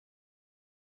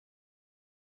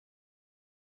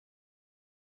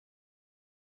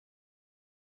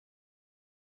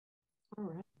All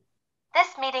right. This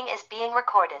meeting is being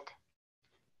recorded.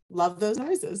 Love those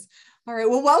noises. All right,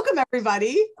 well, welcome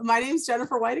everybody. My name is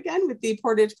Jennifer White again with the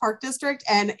Portage Park District,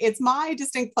 and it's my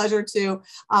distinct pleasure to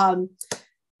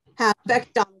have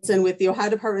Becky Donaldson with the Ohio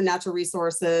Department of Natural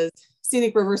Resources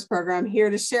Scenic Rivers program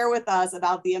here to share with us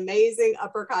about the amazing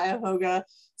Upper Cuyahoga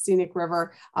Scenic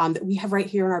River that we have right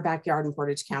here in our backyard in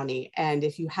Portage County. And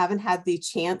if you haven't had the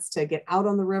chance to get out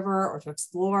on the river or to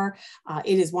explore,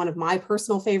 it is one of my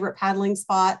personal favorite paddling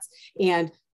spots.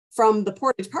 And from the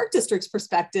Portage Park District's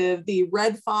perspective, the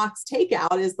Red Fox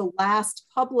takeout is the last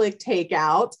public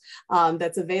takeout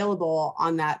that's available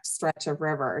on that stretch of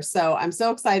river. So I'm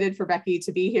so excited for Becky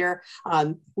to be here.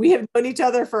 We have known each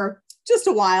other for just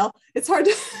a while. It's hard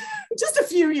to, just a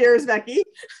few years, Becky.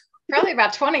 Probably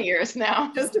about 20 years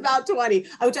now. Just about 20,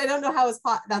 which I don't know how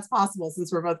that's possible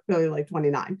since we're both clearly like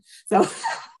 29. So,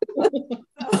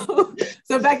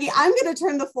 so Becky, I'm going to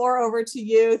turn the floor over to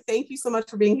you. Thank you so much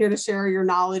for being here to share your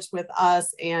knowledge with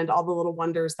us and all the little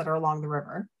wonders that are along the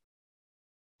river.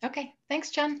 Okay, thanks,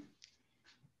 Jen.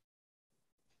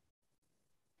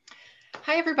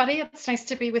 Hi, everybody. It's nice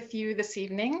to be with you this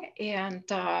evening. And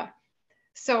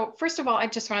so first of all, I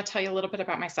just want to tell you a little bit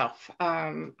about myself.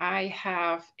 I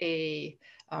have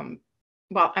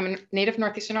well, I'm a native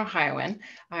Northeastern Ohioan.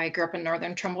 I grew up in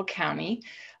Northern Trumbull County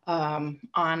on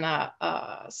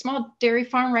a small dairy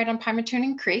farm right on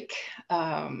Pymatuning Creek.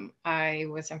 I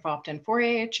was involved in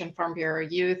 4-H and Farm Bureau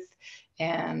youth,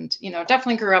 and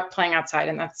definitely grew up playing outside,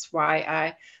 and that's why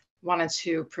I wanted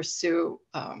to pursue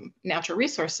natural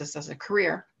resources as a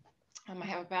career. I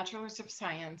have a bachelor's of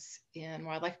science in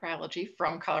wildlife biology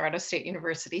from Colorado State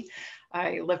University.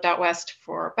 I lived out west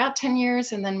for about 10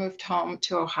 years and then moved home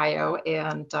to Ohio.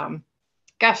 And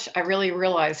gosh, I really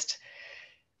realized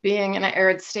being in an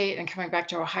arid state and coming back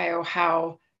to Ohio,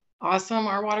 how awesome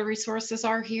our water resources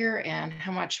are here and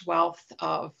how much wealth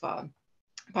of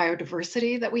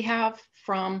biodiversity that we have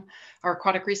from our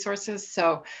aquatic resources.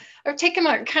 So I've taken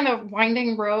a kind of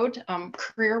winding road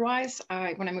career-wise.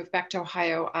 When I moved back to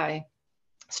Ohio, I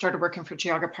started working for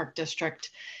Cuyahoga Park District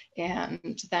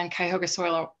and then Cuyahoga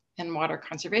Soil and Water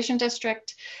Conservation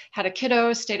District. Had a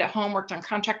kiddo, stayed at home, worked on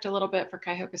contract a little bit for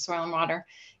Cuyahoga Soil and Water,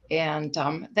 and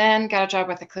then got a job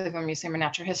with the Cleveland Museum of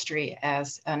Natural History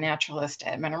as a naturalist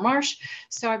at Menor Marsh.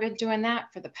 So I've been doing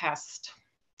that for the past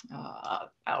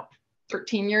about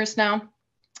 13 years now.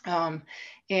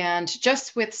 And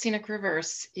just with Scenic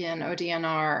Rivers in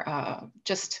ODNR,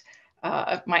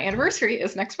 my anniversary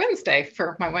is next Wednesday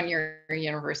for my 1-year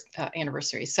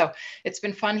anniversary. So it's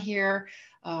been fun here,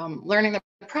 learning the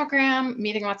program,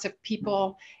 meeting lots of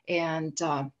people, and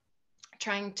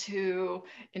trying to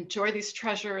enjoy these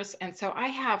treasures. And so I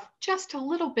have just a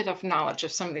little bit of knowledge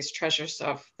of some of these treasures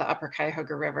of the Upper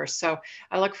Cuyahoga River. So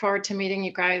I look forward to meeting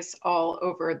you guys all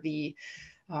over the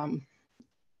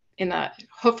in the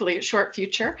hopefully short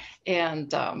future,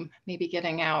 and maybe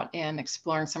getting out and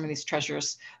exploring some of these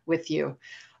treasures with you.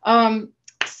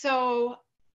 So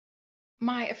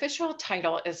my official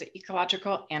title is an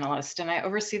ecological analyst, and I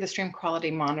oversee the stream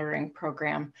quality monitoring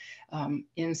program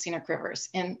in Scenic Rivers.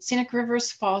 And Scenic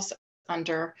Rivers falls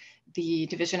under the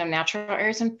Division of Natural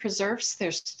Areas and Preserves.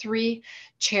 There's 3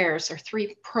 chairs or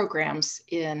 3 programs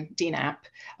in DNAP,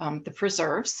 the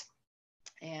preserves,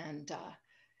 and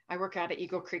I work out at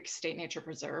Eagle Creek State Nature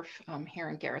Preserve here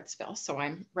in Garrettsville, so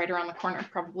I'm right around the corner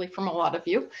probably from a lot of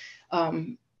you.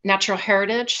 Natural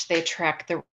Heritage, they track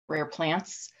the rare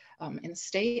plants in the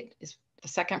state, is the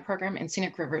 2nd program, and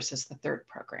Scenic Rivers is the 3rd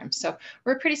program. So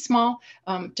we're a pretty small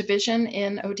division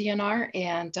in ODNR,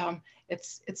 and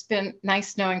it's been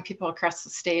nice knowing people across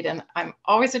the state, and I'm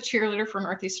always a cheerleader for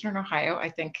Northeastern Ohio. I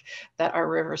think that our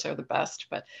rivers are the best,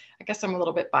 but I guess I'm a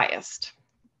little bit biased.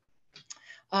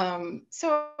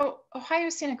 So Ohio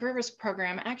Scenic Rivers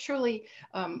program actually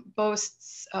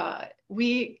boasts,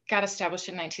 we got established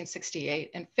in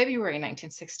 1968, in February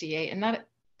 1968, and not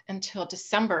until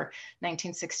December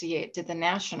 1968 did the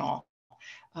National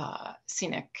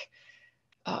Scenic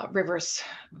Rivers,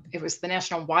 it was the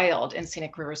National Wild and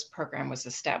Scenic Rivers program was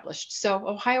established. So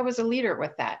Ohio was a leader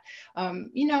with that.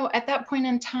 At that point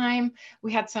in time,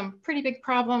 we had some pretty big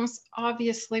problems.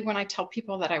 Obviously, when I tell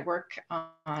people that I work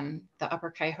on the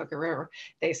Upper Cuyahoga River,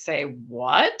 they say,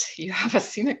 what? You have a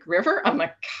scenic river on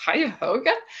the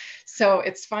Cuyahoga? So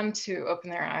it's fun to open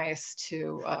their eyes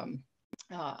to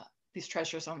these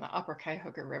treasures on the Upper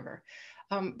Cuyahoga River.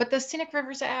 But the Scenic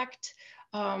Rivers Act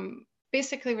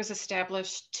basically was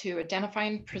established to identify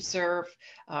and preserve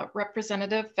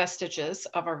representative vestiges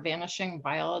of our vanishing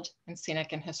wild and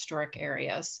scenic and historic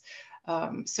areas,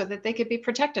 so that they could be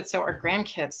protected, so our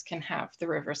grandkids can have the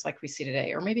rivers like we see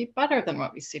today, or maybe better than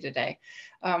what we see today.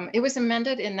 It was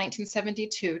amended in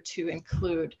 1972 to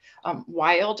include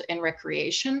wild and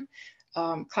recreation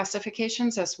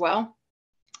classifications as well.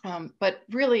 But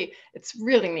really, it's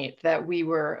really neat that we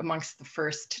were amongst the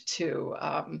first to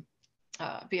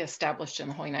be established in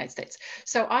the whole United States.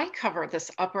 So I cover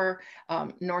this upper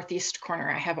northeast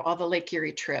corner. I have all the Lake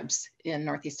Erie tribs in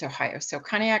Northeast Ohio. So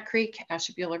Conneaut Creek,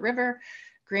 Ashtabula River,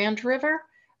 Grand River,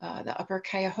 the Upper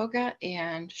Cuyahoga,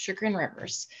 and Chagrin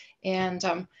Rivers. And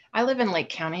I live in Lake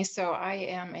County, so I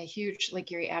am a huge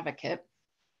Lake Erie advocate.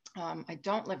 I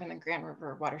don't live in the Grand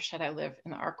River watershed. I live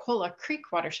in the Arcola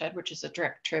Creek watershed, which is a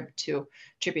direct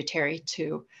tributary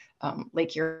to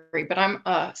Lake Erie, but I'm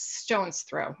a stone's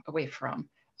throw away from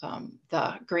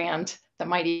the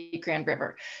mighty Grand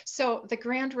River. So the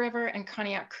Grand River and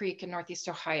Conneaut Creek in Northeast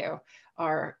Ohio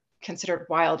are considered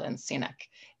wild and scenic.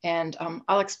 And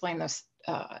I'll explain those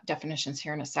definitions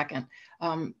here in a second.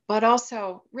 But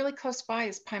also really close by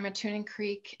is Pymatuning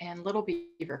Creek and Little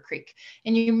Beaver Creek.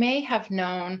 And you may have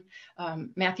known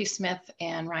Matthew Smith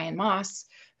and Ryan Moss,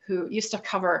 who used to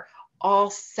cover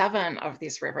all 7 of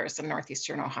these rivers in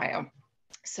Northeastern Ohio.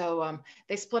 So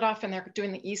they split off and they're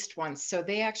doing the east ones. So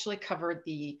they actually covered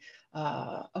the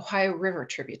Ohio River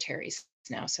tributaries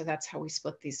now. So that's how we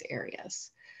split these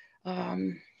areas.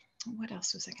 What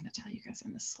else was I going to tell you guys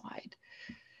on this slide?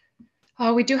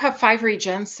 We do have 5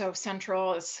 regions. So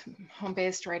Central is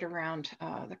home-based right around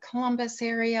the Columbus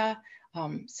area,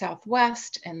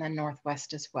 Southwest, and then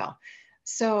Northwest as well.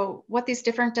 So what these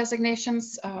different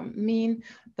designations mean,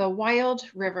 the wild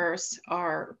rivers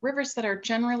are rivers that are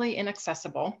generally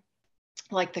inaccessible,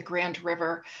 like the Grand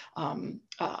River,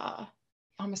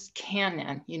 almost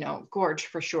canyon, gorge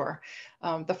for sure.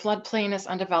 The floodplain is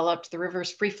undeveloped, the river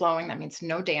is free flowing, that means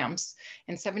no dams,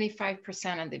 and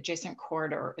 75% of the adjacent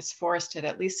corridor is forested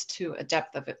at least to a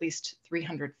depth of at least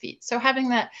 300 feet. So having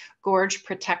that gorge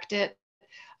protect it,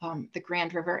 the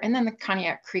Grand River, and then the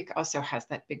Conneaut Creek also has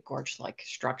that big gorge-like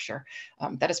structure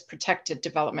that has protected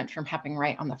development from happening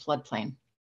right on the floodplain.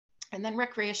 And then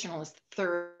recreational is the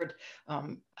third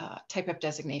type of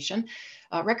designation.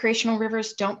 Recreational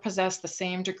rivers don't possess the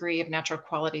same degree of natural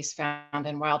qualities found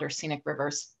in wild or scenic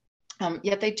rivers,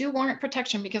 yet they do warrant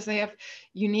protection because they have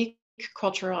unique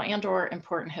cultural and/or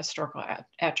important historical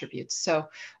attributes. So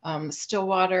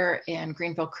Stillwater and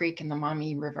Greenville Creek and the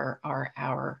Maumee River are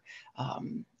our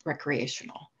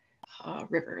recreational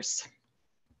rivers.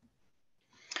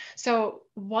 So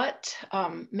what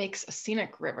makes a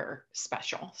scenic river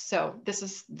special? So this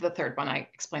is the third one. I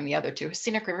explained the other 2. A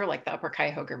scenic river, like the Upper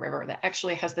Cuyahoga River, that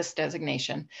actually has this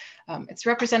designation. It's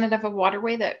representative of a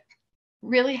waterway that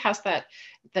really has the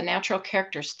natural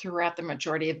characters throughout the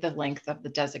majority of the length of the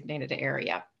designated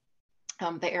area.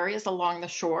 The areas along the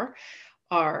shore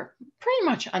are pretty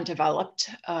much undeveloped.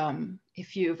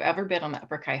 If you've ever been on the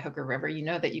Upper Cuyahoga River, you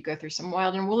know that you go through some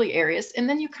wild and woolly areas, and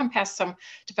then you come past some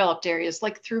developed areas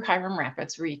like through Hiram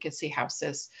Rapids where you could see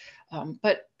houses.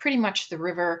 But pretty much the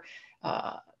river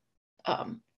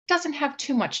doesn't have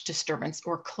too much disturbance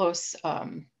or close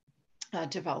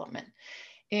development.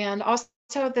 And also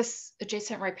this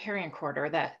adjacent riparian corridor,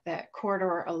 that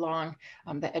corridor along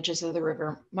the edges of the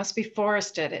river must be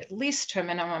forested at least to a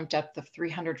minimum depth of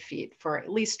 300 feet for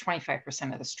at least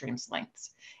 25% of the stream's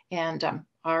lengths. And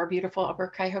our beautiful Upper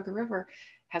Cuyahoga River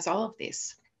has all of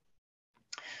these.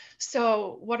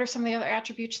 So what are some of the other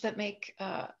attributes that make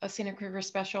a scenic river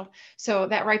special? So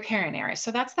that riparian area.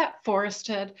 So that's that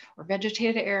forested or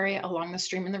vegetated area along the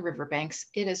stream and the riverbanks.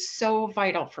 It is so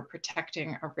vital for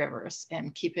protecting our rivers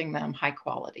and keeping them high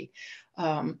quality.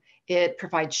 It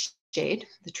provides shade.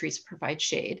 The trees provide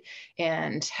shade,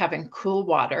 and having cool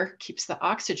water keeps the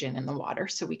oxygen in the water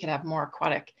so we can have more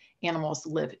aquatic animals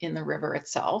live in the river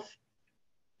itself.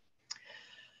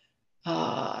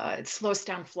 It slows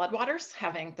down floodwaters,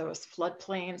 having those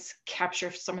floodplains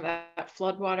capture some of that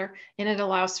floodwater, and it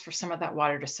allows for some of that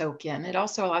water to soak in. It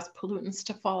also allows pollutants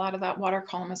to fall out of that water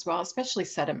column as well, especially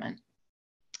sediment.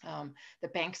 The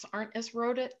banks aren't as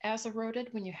eroded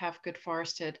when you have good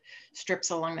forested strips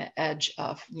along the edge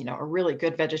of, a really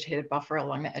good vegetated buffer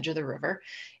along the edge of the river.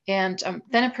 And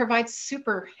then it provides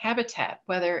super habitat,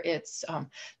 whether it's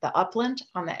the upland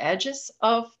on the edges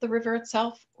of the river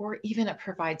itself, or even it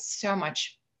provides so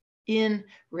much in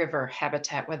river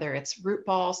habitat, whether it's root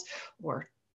balls or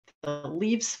the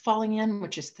leaves falling in,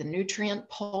 which is the nutrient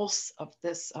pulse of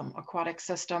this aquatic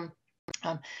system.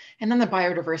 And then the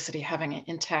biodiversity, having an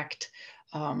intact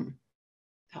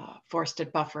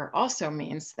forested buffer also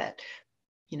means that,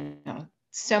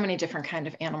 so many different kind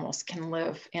of animals can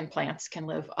live and plants can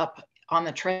live up on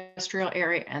the terrestrial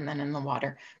area and then in the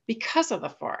water because of the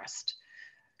forest.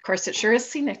 Of course, it sure is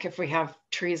scenic if we have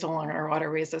trees along our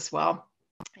waterways as well.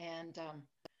 And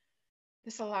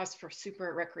this allows for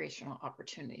super recreational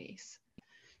opportunities.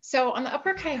 So on the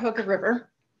Upper Cuyahoga River,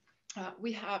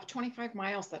 we have 25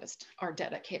 miles that are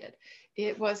dedicated.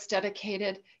 It was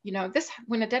dedicated,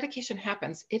 when a dedication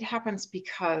happens, it happens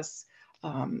because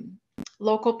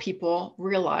local people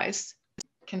realize,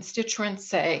 constituents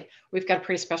say, we've got a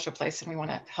pretty special place and we want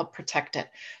to help protect it.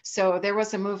 So there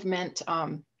was a movement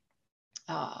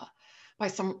by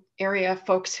some area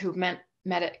folks who met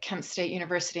at Kent State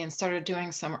University and started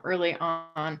doing some early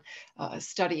on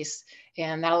studies,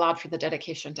 and that allowed for the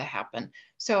dedication to happen.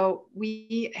 So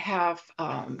we have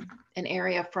an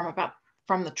area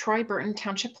from the Troy-Burton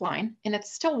Township line, and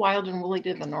it's still wild and woolly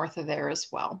to the north of there as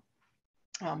well,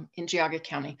 in Geauga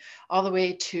County, all the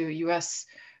way to US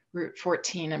Route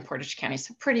 14 in Portage County,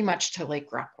 so pretty much to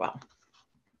Lake Rockwell.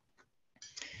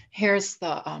 Here's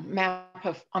the map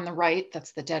on the right,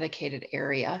 that's the dedicated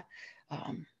area.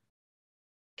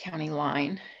 County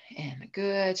line, and a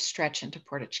good stretch into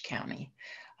Portage County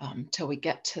till we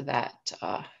get to that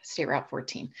State Route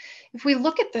 14. If we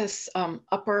look at this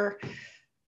Upper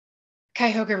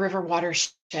Cuyahoga River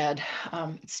watershed,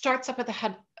 it starts up at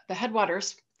the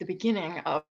headwaters. The beginning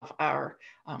of our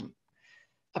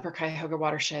Upper Cuyahoga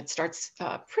watershed starts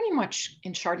pretty much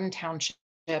in Chardon Township.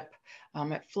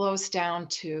 It flows down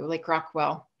to Lake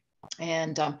Rockwell,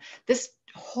 and this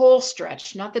whole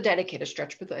stretch, not the dedicated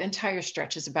stretch, but the entire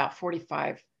stretch is about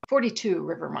 42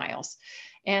 river miles.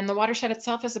 And the watershed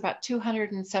itself is about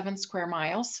 207 square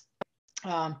miles.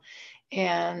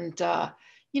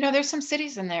 There's some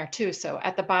cities in there too. So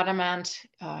at the bottom end,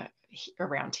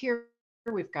 around here,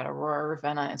 we've got Aurora,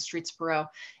 Ravenna, and Streetsboro.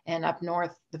 And up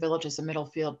north, the villages of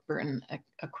Middlefield, Burton,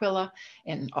 Aquila,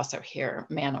 and also here,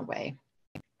 Manaway.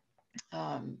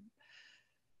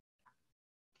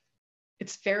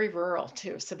 It's very rural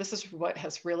too. So this is what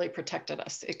has really protected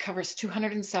us. It covers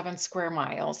 207 square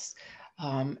miles.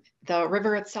 The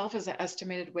river itself is an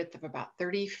estimated width of about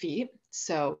 30 feet.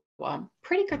 So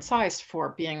pretty good size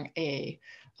for being the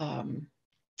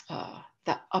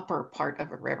upper part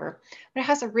of a river. But it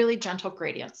has a really gentle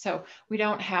gradient. So we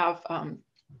don't have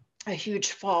a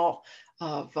huge fall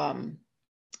of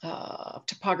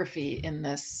topography in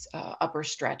this upper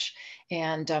stretch.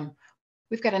 And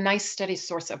we've got a nice steady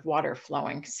source of water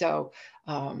flowing. So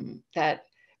that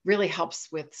really helps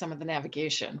with some of the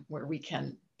navigation where we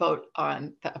can boat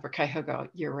on the Upper Cuyahoga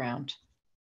year round.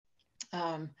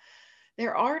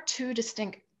 There are two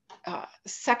distinct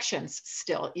sections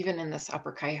still, even in this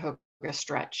Upper Cuyahoga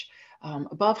stretch.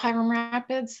 Above Hiram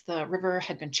Rapids, the river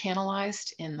had been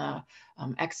channelized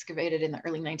excavated in the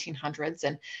early 1900s,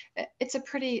 and it's a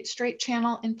pretty straight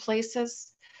channel in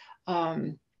places.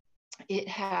 It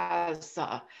has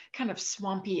kind of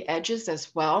swampy edges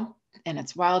as well, and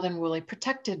it's wild and woolly,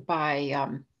 protected by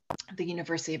the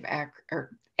University of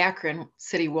Akron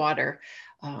City Water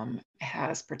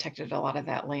has protected a lot of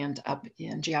that land up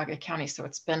in Geauga County. So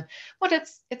it's been,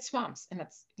 it's swamps, and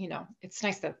it's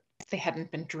nice that they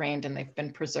hadn't been drained and they've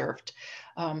been preserved.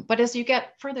 But as you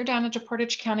get further down into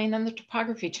Portage County, and then the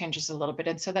topography changes a little bit,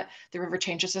 and so that the river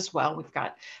changes as well. We've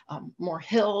got more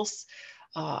hills,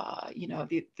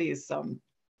 these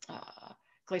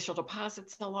glacial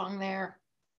deposits along there.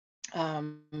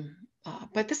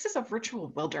 But this is a virtual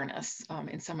wilderness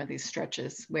in some of these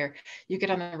stretches where you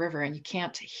get on the river and you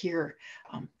can't hear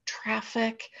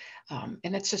traffic,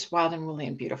 and it's just wild and woolly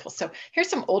and beautiful. So here's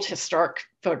some old historic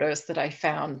photos that I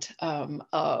found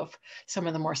of some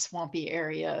of the more swampy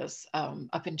areas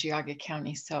up in Geauga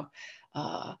County. So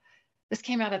this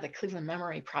came out of the Cleveland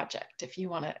Memory Project. If you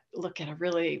want to look at a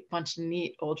really bunch of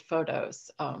neat old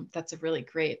photos, that's a really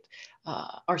great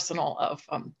arsenal of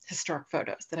historic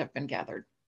photos that have been gathered.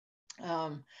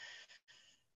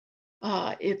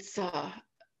 It's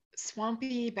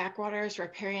swampy backwaters,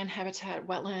 riparian habitat,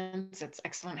 wetlands. It's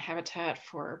excellent habitat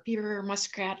for beaver,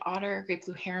 muskrat, otter, great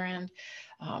blue heron,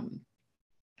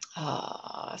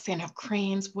 sandhill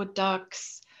cranes, wood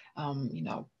ducks,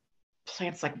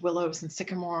 plants like willows and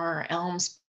sycamore,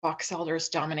 elms, box elders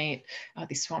dominate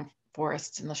these swamp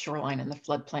forests in the shoreline and the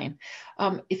floodplain.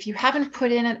 If you haven't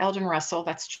put in an Eldon Russell,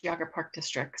 that's Geauga Park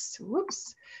District's,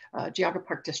 Geauga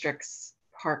Park District's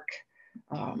park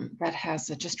that has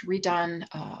a just redone,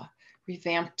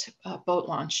 revamped boat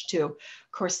launch too.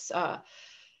 Of course,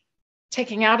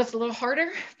 taking out is a little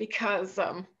harder because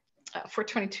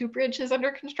 422 bridge is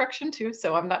under construction too,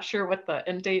 so I'm not sure what the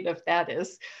end date of that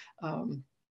is.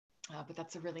 but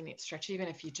that's a really neat stretch, even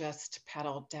if you just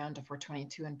paddle down to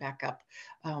 422 and back up.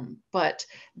 But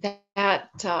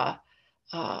that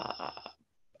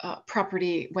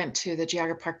property went to the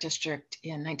Geauga Park District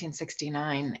in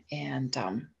 1969, and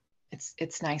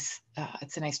it's nice.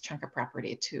 It's a nice chunk of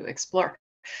property to explore.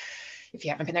 If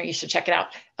you haven't been there, you should check it out.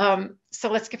 So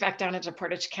let's get back down into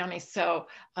Portage County. So,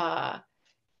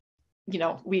 you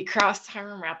know, we cross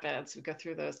Hiram Rapids. We go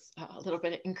through those a little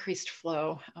bit of increased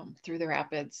flow through the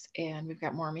rapids, and we've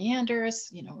got more meanders,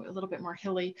 you know, a little bit more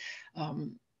hilly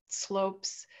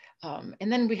slopes.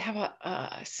 And then we have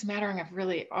a smattering of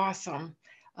really awesome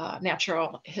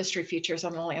natural history features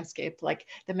on the landscape, like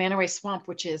the Manaway Swamp,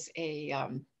 which is a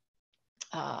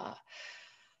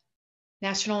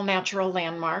National Natural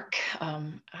Landmark.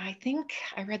 I think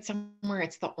I read somewhere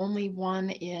it's the only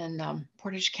one in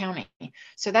Portage County.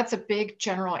 So that's a big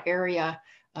general area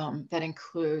that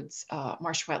includes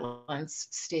marsh wetlands,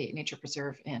 state nature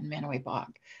preserve, and Manaway Bog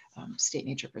state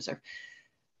nature preserve.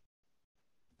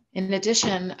 In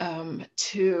addition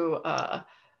to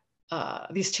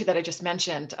these two that I just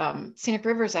mentioned, Scenic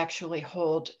Rivers actually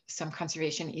hold some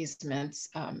conservation easements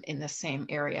in the same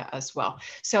area as well.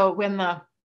 So when the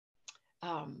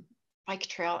bike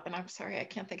trail, and I'm sorry, I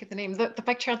can't think of the name, the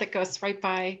bike trail that goes right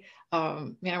by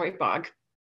Manaway Bog,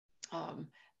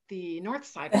 the north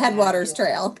side. The Headwaters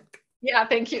Trail. Yeah,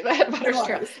 thank you, the Headwaters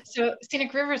Trail. So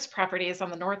Scenic Rivers property is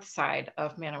on the north side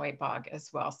of Manaway Bog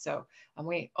as well. So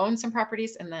we own some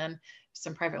properties, and then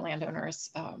some private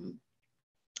landowners,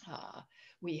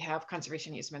 we have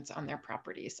conservation easements on their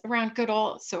properties around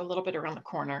Goodall, so a little bit around the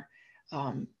corner.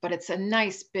 But it's a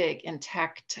nice, big,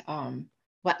 intact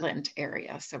wetland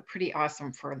area. So pretty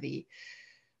awesome for the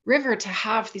river to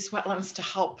have these wetlands to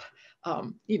help,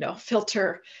 you know,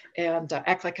 filter and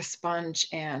act like a sponge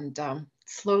and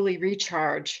slowly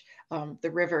recharge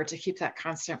the river to keep that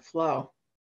constant flow.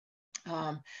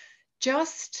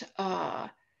 Just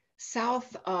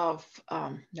south of,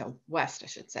 no, west, I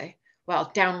should say, well,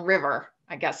 downriver,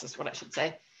 I guess is what I should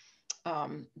say,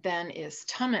 then is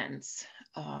Tummins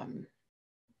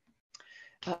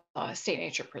State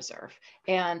Nature Preserve.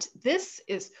 And this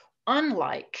is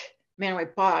unlike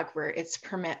Manaway Bog, where it's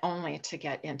permit only to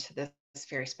get into this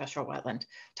very special wetland.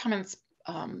 Tummins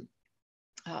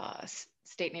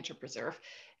State Nature Preserve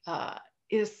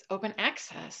is open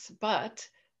access, but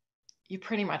you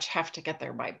pretty much have to get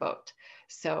there by boat.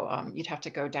 So you'd have to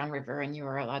go downriver, and you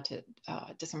are allowed to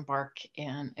disembark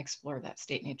and explore that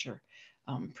state nature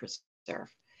preserve.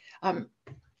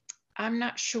 I'm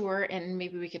not sure, and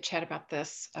maybe we could chat about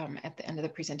this at the end of the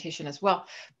presentation as well,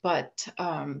 but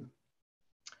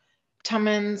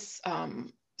Tummins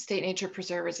State Nature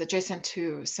Preserve is adjacent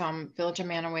to some Village of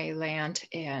Manaway land,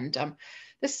 and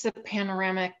this is a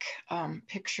panoramic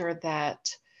picture that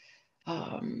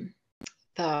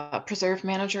the preserve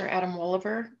manager, Adam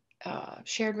Wolliver,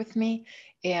 shared with me.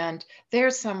 And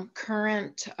there's some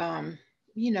current,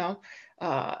 you know,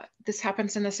 this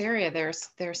happens in this area. There's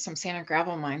some sand and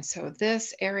gravel mines. So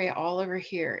this area all over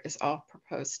here is all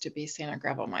proposed to be sand and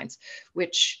gravel mines,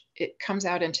 which it comes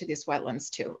out into these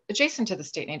wetlands too, adjacent to the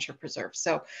State Nature Preserve.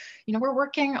 So, you know, we're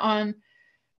working on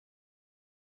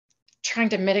trying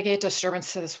to mitigate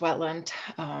disturbance to this wetland.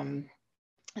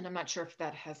 And I'm not sure if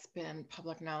that has been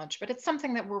public knowledge, but it's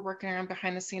something that we're working on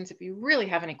behind the scenes. If you really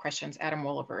have any questions, Adam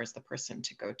Wolliver is the person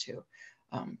to go to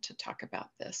talk about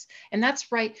this. And that's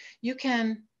right. You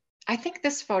can, I think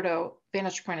this photo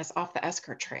vantage point is off the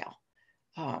Esker Trail,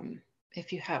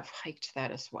 if you have hiked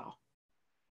that as well.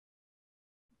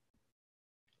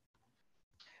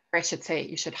 Or I should say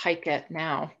you should hike it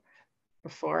now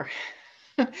before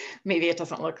maybe it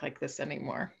doesn't look like this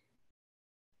anymore.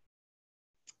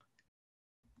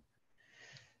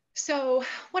 So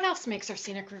what else makes our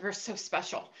scenic rivers so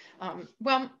special?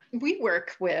 Well, we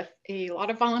work with a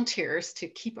lot of volunteers to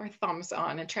keep our thumbs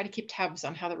on and try to keep tabs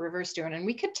on how the river is doing. And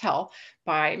we could tell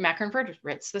by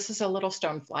macroinvertebrates. This is a little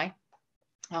stonefly.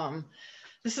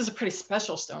 This is a pretty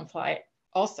special stonefly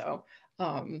also.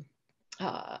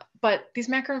 But these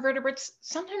macroinvertebrates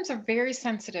sometimes are very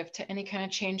sensitive to any kind of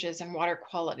changes in water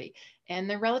quality. And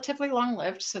they're relatively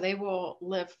long-lived, so they will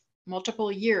live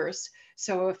multiple years.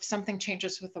 So if something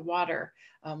changes with the water,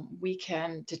 we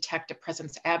can detect a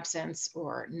presence absence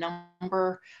or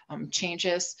number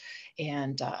changes.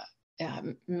 And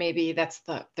maybe that's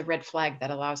the red flag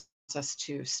that allows us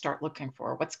to start looking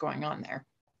for what's going on there.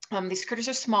 These critters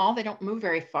are small, they don't move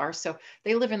very far, so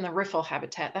they live in the riffle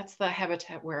habitat. That's the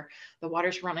habitat where the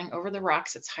water's running over the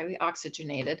rocks. It's highly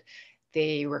oxygenated.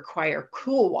 They require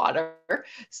cool water.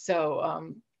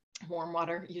 So Warm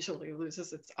water usually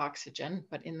loses its oxygen,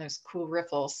 but in those cool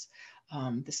riffles,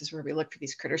 this is where we look for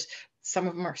these critters. Some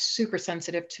of them are super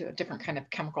sensitive to a different kind of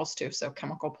chemicals too, so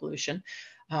chemical pollution.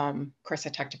 Of course, I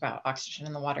talked about oxygen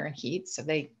in the water and heat, so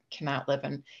they cannot live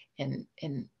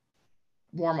in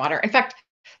warm water. In fact,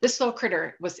 this little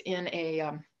critter was in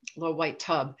a little white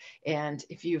tub, and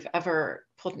if you've ever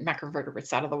pulled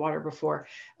macrovertebrates out of the water before,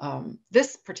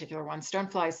 this particular one,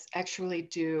 stoneflies actually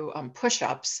do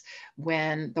push-ups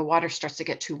when the water starts to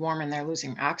get too warm and they're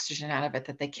losing oxygen out of it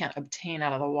that they can't obtain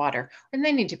out of the water, and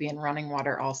they need to be in running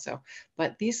water also.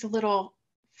 But these little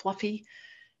fluffy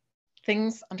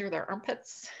things under their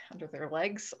armpits, under their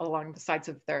legs, along the sides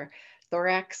of their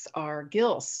thorax are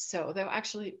gills. So they'll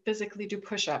actually physically do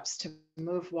push-ups to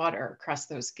move water across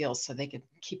those gills so they can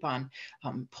keep on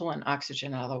pulling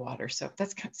oxygen out of the water. So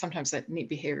that's sometimes a neat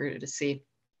behavior to see.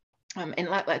 And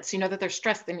that lets you know that they're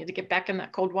stressed. They need to get back in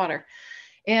that cold water.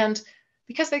 And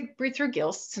because they breathe through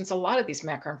gills, since a lot of these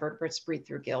macroinvertebrates breathe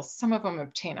through gills, some of them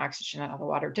obtain oxygen out of the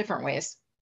water different ways.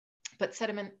 But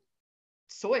sediment,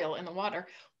 soil in the water,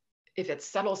 if it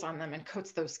settles on them and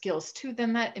coats those gills too,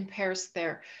 then that impairs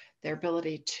their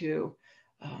ability to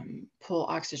pull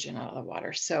oxygen out of the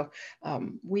water. So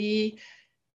we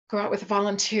go out with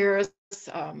volunteers,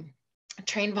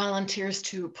 train volunteers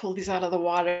to pull these out of the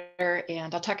water.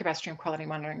 And I'll talk about stream quality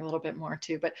monitoring a little bit more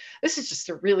too, but this is just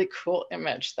a really cool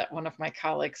image that one of my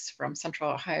colleagues from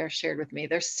Central Ohio shared with me.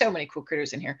 There's so many cool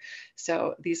critters in here.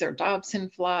 So these are Dobson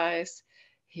flies.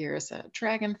 Here's a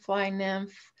dragonfly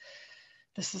nymph.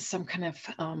 This is some kind of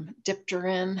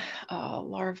dipteran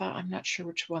larva. I'm not sure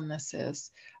which one this is.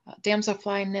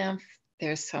 Damselfly nymph.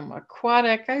 There's some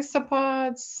aquatic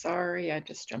isopods. Sorry, I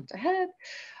just jumped ahead.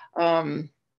 A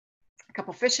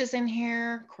couple fishes in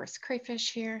here. Of course,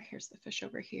 crayfish here. Here's the fish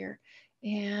over here.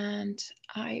 And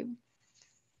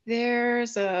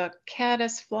there's a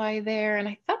caddisfly there. And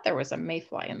I thought there was a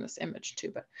mayfly in this image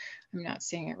too, but I'm not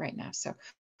seeing it right now. So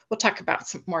we'll talk about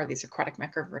some more of these aquatic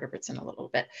macrovertebrates in a little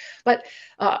bit. But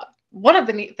one of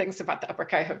the neat things about the Upper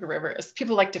Cuyahoga River is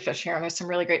people like to fish here, and there's some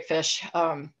really great fish.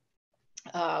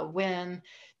 When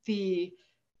the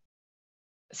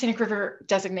Scenic River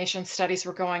designation studies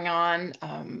were going on,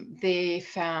 they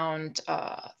found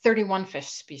 31 fish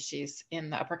species in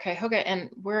the Upper Cuyahoga, and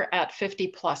we're at 50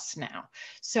 plus now.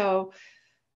 So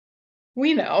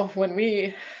we know when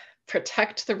we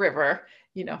protect the river,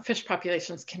 you know, fish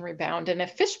populations can rebound. And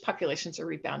if fish populations are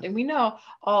rebounding, we know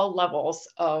all levels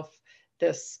of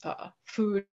this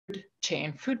food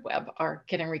chain, food web are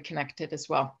getting reconnected as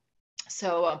well.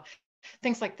 So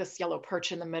things like this yellow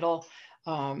perch in the middle,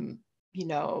 you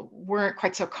know, weren't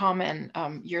quite so common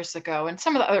years ago. And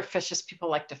some of the other fishes people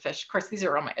like to fish. Of course, these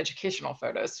are all my educational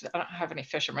photos. I don't have any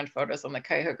fisherman photos on the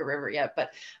Cuyahoga River yet,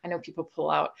 but I know people pull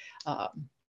out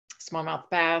smallmouth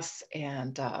bass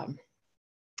and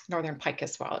northern pike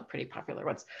as well, are pretty popular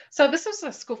ones. So this was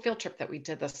a school field trip that we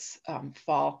did this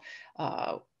fall.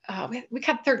 We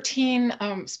caught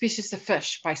 13 species of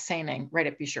fish by seining right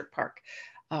at Bishop Park,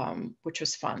 which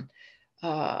was fun.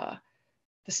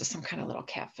 This is some kind of little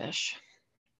catfish.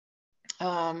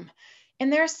 And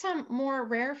there's some more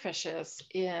rare fishes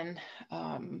in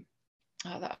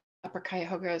the Upper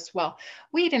Cuyahoga as well.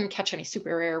 We didn't catch any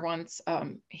super rare ones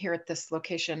here at this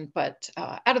location, but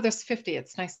out of those 50,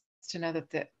 it's nice to know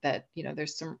that you know,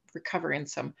 there's some recovery in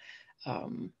some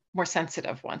more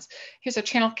sensitive ones. Here's a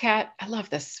channel cat. I love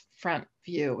this front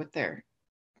view with their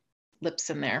lips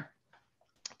in their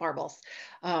barbels.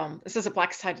 This is a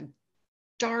black-sided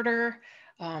darter.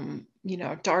 You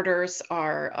know, darters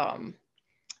are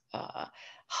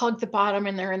hug the bottom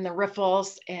and they're in the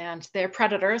riffles and they're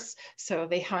predators. So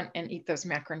they hunt and eat those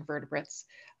macroinvertebrates.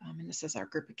 And this is our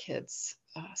group of kids,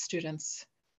 students,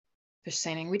 fish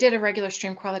seining. We did a regular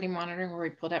stream quality monitoring where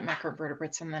we pulled out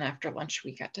macroinvertebrates, and then after lunch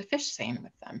we got to fish seine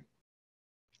with them,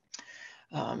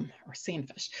 or seine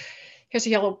fish. Here's a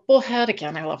yellow bullhead.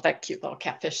 Again, I love that cute little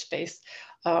catfish face.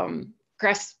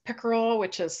 Grass pickerel,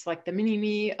 which is like the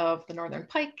mini-me of the northern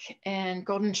pike, and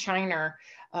golden shiner,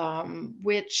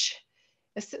 which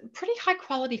is a pretty high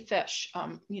quality fish,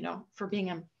 you know, for being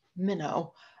a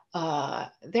minnow.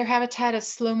 Their habitat is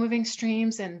slow moving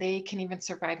streams, and they can even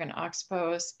survive in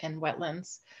oxbows and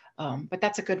wetlands. But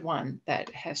that's a good one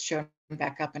that has shown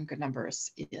back up in good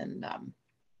numbers in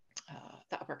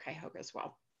the Upper Cuyahoga as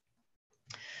well.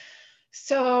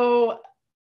 So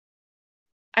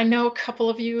I know a couple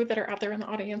of you that are out there in the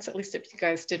audience, at least if you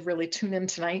guys did really tune in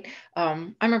tonight.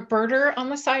 I'm a birder on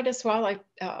the side as well.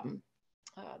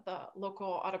 The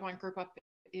local Audubon group up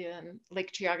in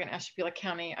Lake Geauga and Ashtabula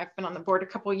County. I've been on the board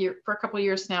for a couple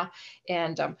years now,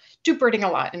 and do birding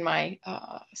a lot in my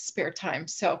spare time.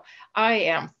 So I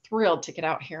am thrilled to get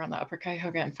out here on the Upper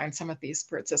Cuyahoga and find some of these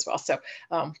birds as well. So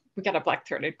we got a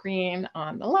black-throated green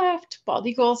on the left. Bald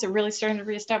eagles are really starting to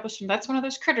reestablish, and that's one of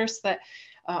those critters that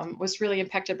was really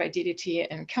impacted by DDT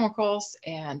and chemicals,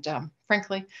 and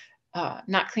frankly,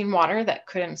 not clean water that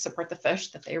couldn't support the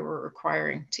fish that they were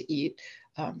requiring to eat.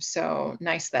 So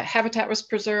nice that habitat was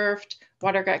preserved,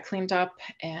 water got cleaned up,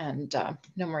 and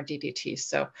no more DDT.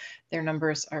 So their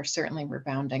numbers are certainly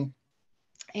rebounding.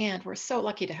 And we're so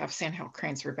lucky to have sandhill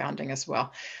cranes rebounding as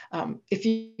well. If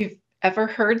you've ever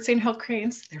heard sandhill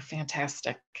cranes, they're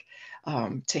fantastic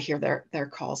to hear their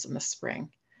calls in the spring.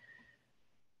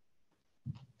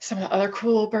 Some of the other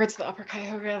cool birds of the Upper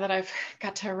Cuyahoga that I've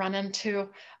got to run into,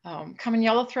 common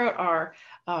yellowthroat are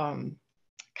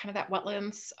kind of that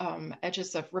wetlands,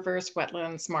 edges of rivers,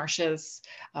 wetlands, marshes.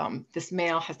 This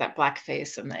male has that black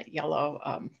face and that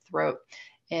yellow throat.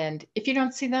 And if you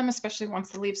don't see them, especially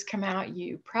once the leaves come out,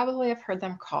 you probably have heard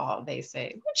them call. They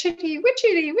say, witchetty,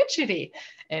 witchetty, witchetty.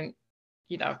 And,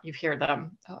 you know, you hear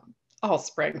them all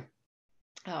spring.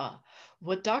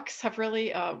 Wood ducks have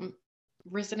really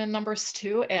risen in numbers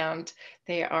too, and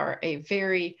they are a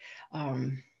very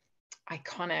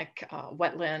iconic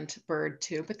wetland bird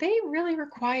too, but they really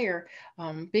require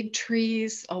big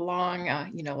trees along,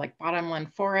 you know, like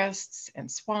bottomland forests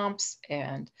and swamps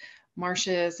and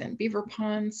marshes and beaver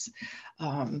ponds.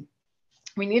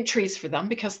 We need trees for them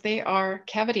because they are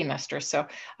cavity nesters. So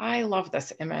I love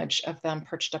this image of them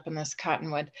perched up in this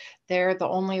cottonwood. They're the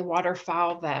only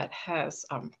waterfowl that has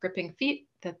gripping feet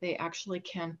that they actually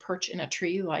can perch in a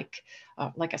tree like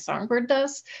a songbird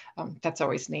does. That's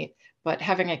always neat. But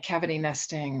having a cavity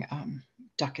nesting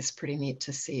duck is pretty neat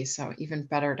to see. So even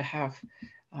better to have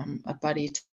a buddy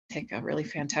to take a really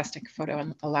fantastic photo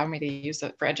and allow me to use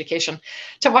it for education,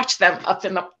 to watch them up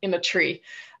in a tree.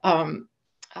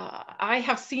 I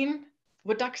have seen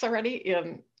wood ducks already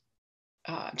in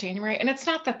January, and it's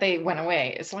not that they went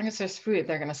away. As long as there's food,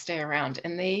 they're going to stay around,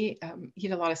 and they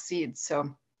eat a lot of seeds.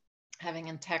 So having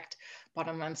intact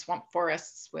bottomland swamp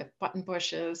forests with button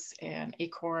bushes and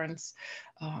acorns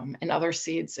and other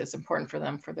seeds is important for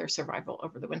them for their survival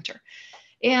over the winter.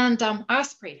 And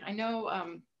osprey, I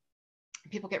know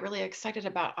people get really excited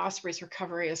about osprey's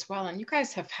recovery as well. And you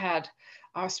guys have had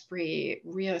osprey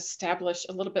reestablished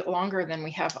a little bit longer than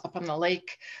we have up on the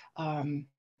lake,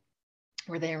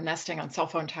 where they are nesting on cell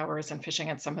phone towers and fishing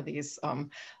at some of these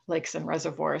lakes and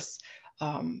reservoirs.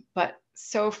 But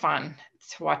so fun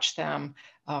to watch them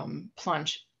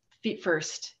plunge feet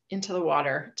first into the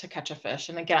water to catch a fish.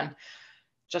 And again,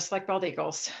 just like bald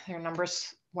eagles, their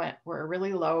numbers were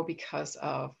really low because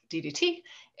of DDT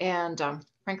and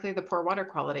frankly, the poor water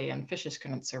quality, and fishes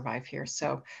couldn't survive here.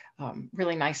 So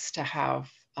really nice to have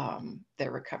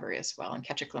their recovery as well and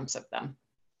catch a glimpse of them.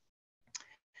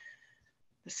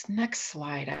 This next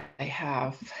slide I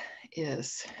have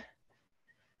is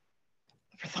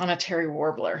Prothonotary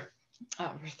warbler.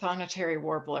 Prothonotary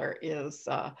warbler is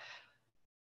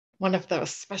one of those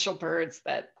special birds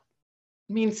that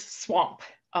means swamp.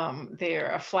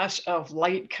 They're a flash of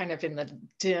light kind of in the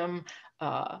dim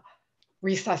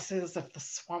recesses of the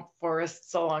swamp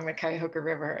forests along the Cuyahoga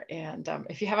River. And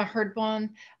if you haven't heard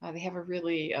one, they have a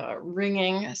really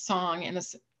ringing song in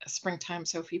the springtime.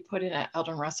 So if you put in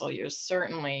Eldon Russell, you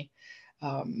certainly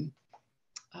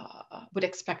would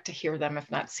expect to hear them, if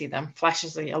not see them.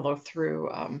 Flashes of yellow through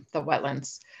the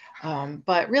wetlands.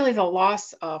 But really the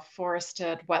loss of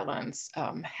forested wetlands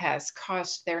has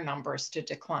caused their numbers to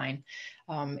decline.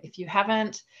 If you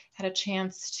haven't had a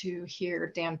chance to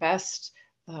hear Dan Best,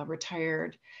 the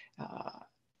retired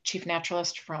chief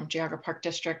naturalist from Geauga Park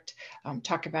District,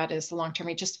 talk about his long-term.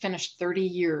 He just finished 30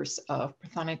 years of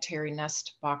prothonotary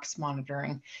nest box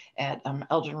monitoring at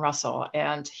Eldon Russell,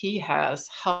 and he has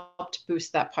helped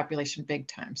boost that population big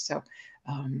time. So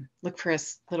look for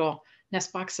his little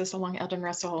nest boxes along Eldon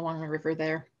Russell, along the river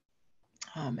there.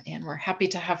 And we're happy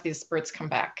to have these birds come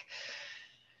back.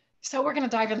 So we're going to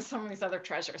dive into some of these other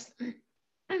treasures.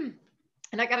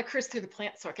 And I got to cruise through the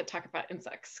plants so I could talk about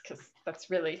insects, because that's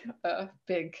really a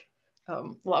big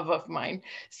love of mine.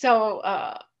 So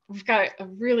we've got a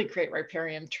really great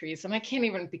riparian trees, and I can't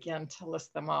even begin to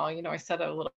list them all. You know, I said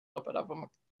a little bit of them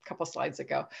a couple slides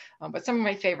ago, but some of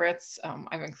my favorites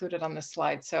I've included on this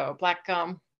slide. So black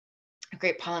gum, a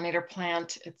great pollinator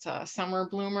plant. It's a summer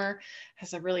bloomer,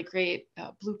 has a really great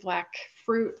blue-black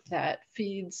fruit that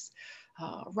feeds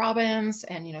robins,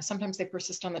 and you know, sometimes they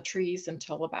persist on the trees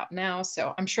until about now,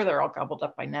 so I'm sure they're all gobbled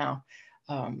up by now,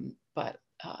 but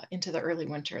into the early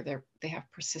winter. They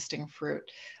have persisting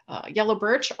fruit. Yellow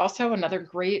birch, also another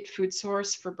great food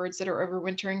source for birds that are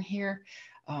overwintering here.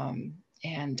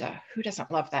 And who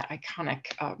doesn't love that iconic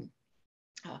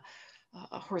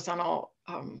horizontal,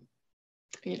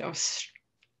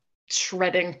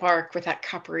 shredding bark with that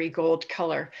coppery gold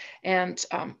color. And,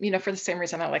 for the same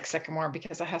reason I like sycamore,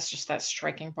 because it has just that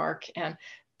striking bark and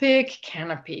big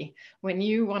canopy. When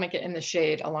you want to get in the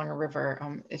shade along a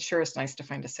river, it sure is nice to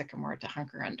find a sycamore to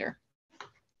hunker under.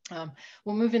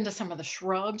 We'll move into some of the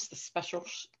shrubs, the special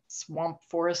swamp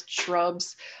forest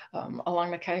shrubs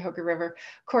along the Cuyahoga River.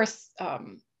 Of course,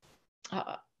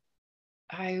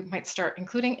 I might start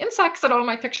including insects in all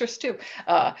my pictures too.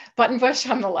 Buttonbush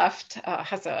on the left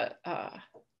has a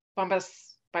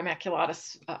Bombus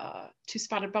bimaculatus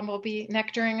two-spotted bumblebee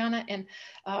nectaring on it. And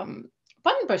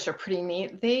buttonbush are pretty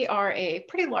neat. They are a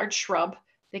pretty large shrub.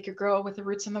 They could grow with the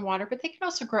roots in the water, but they can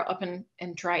also grow up in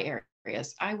dry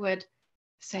areas. I would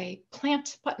say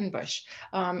plant buttonbush.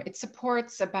 It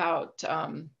supports about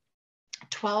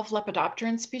 12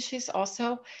 lepidopteran species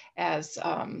also, as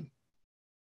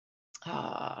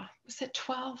was it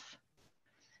 12?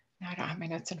 No, I don't have my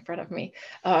notes in front of me.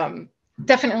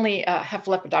 Definitely have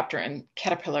lepidopteran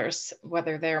caterpillars,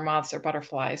 whether they're moths or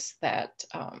butterflies, that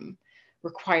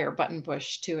require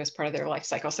buttonbush too as part of their life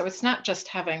cycle. So it's not just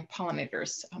having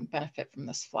pollinators benefit from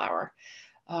this flower.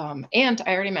 And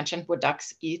I already mentioned wood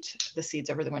ducks eat the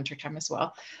seeds over the winter time as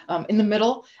well. In the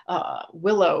middle,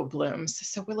 willow blooms.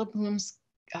 So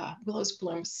willows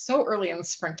bloom so early in the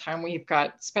springtime. We've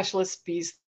got specialist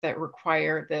bees that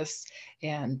require this.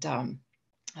 And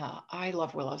I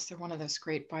love willows. They're one of those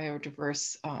great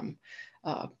biodiverse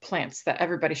plants that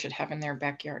everybody should have in their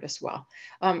backyard as well.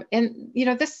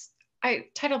 I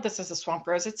titled this as a swamp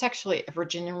rose. It's actually a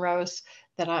Virginian rose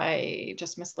that I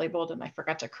just mislabeled and I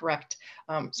forgot to correct.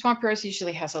 Swamp rose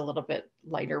usually has a little bit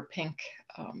lighter pink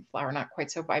flower, not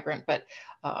quite so vibrant, but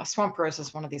swamp rose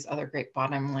is one of these other great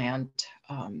bottomland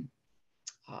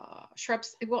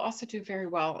shrubs. It will also do very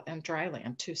well in dry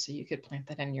land too, so you could plant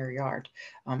that in your yard.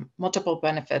 Multiple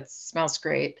benefits, smells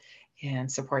great,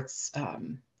 and supports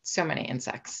so many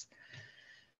insects.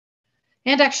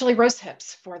 And actually rose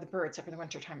hips for the birds over the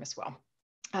wintertime as well.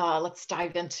 Let's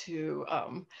dive into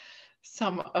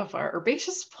some of our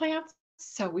herbaceous plants.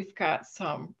 So we've got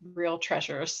some real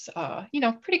treasures,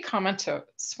 pretty common to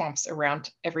swamps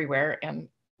around everywhere and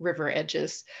river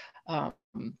edges.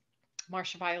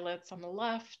 Marsh violets on the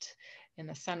left, in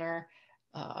the center.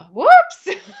 Whoops,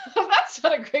 that's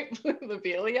not a great blue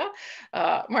lobelia.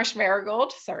 Marsh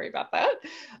marigold, sorry about that.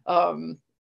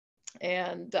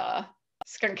 And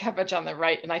skunk cabbage on the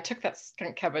right. And I took that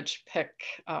skunk cabbage pic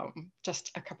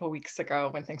just a couple of weeks ago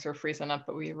when things were freezing up,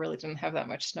 but we really didn't have that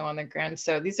much snow on the ground.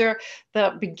 So these are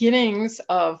the beginnings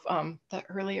of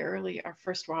the our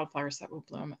first wildflowers that will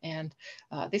bloom. And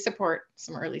they support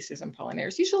some early season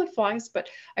pollinators, usually flies, but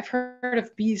I've heard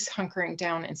of bees hunkering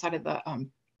down inside of the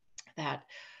that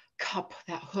cup,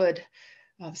 that hood,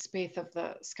 the spathe of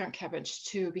the skunk cabbage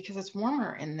too, because it's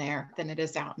warmer in there than it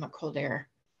is out in the cold air.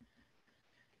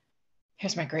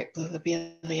 Here's my great blue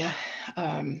lobelia.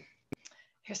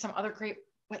 Here's some other great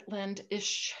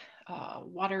wetland-ish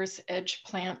water's edge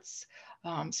plants.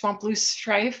 Swamp blue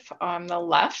strife on the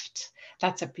left.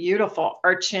 That's a beautiful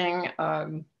arching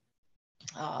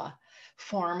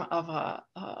form of a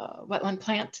wetland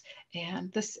plant.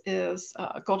 And this is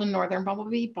golden northern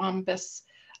bumblebee, Bombus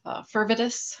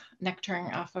fervidus,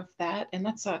 nectaring off of that. And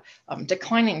that's a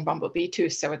declining bumblebee too.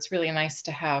 So it's really nice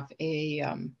to have a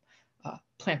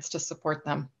plants to support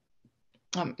them.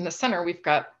 In the center, we've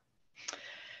got,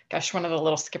 one of the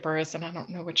little skippers, and I don't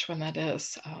know which one that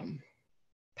is.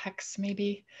 Pex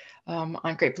maybe,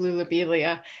 on great blue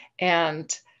lobelia.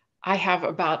 And I have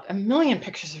about 1 million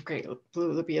pictures of great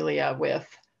blue lobelia with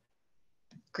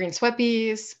green sweat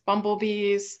bees,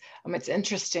 bumblebees. It's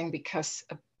interesting because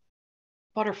a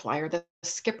butterfly or the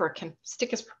skipper can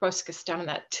stick his proboscis down in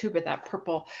that tube of that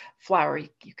purple flower. You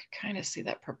could kind of see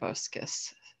that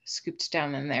proboscis scooped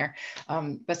down in there.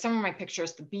 But some of my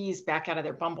pictures, the bees back out of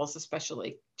their bumbles,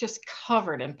 especially, just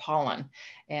covered in pollen,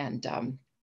 and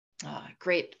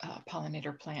great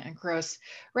pollinator plant, and grows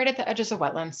right at the edges of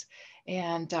wetlands.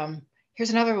 And here's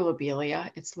another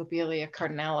lobelia. It's Lobelia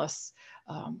cardinalis,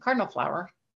 cardinal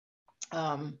flower.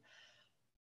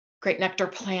 Great nectar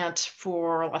plant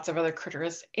for lots of other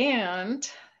critters, and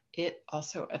it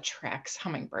also attracts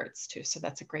hummingbirds too. So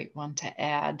that's a great one to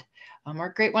add, or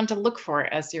a great one to look for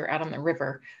as you're out on the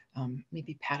river,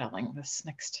 maybe paddling this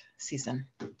next season.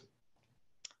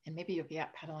 And maybe you'll be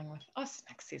out paddling with us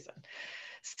next season.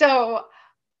 So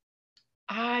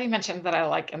I mentioned that I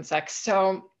like insects.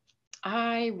 So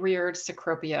I reared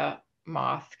Cecropia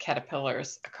moth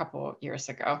caterpillars a couple years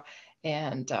ago,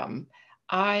 and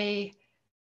I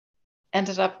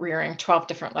ended up rearing 12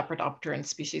 different Lepidopteran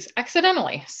species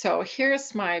accidentally. So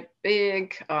here's my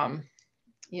big,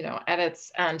 at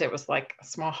its end, it was like a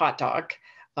small hot dog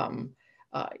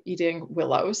eating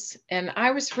willows. And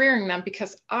I was rearing them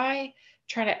because I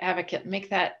try to make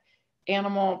that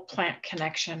animal plant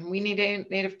connection. We need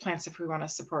native plants if we want to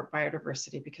support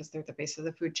biodiversity because they're the base of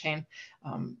the food chain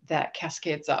that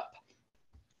cascades up.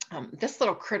 This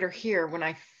little critter here, when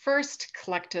I first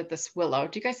collected this willow,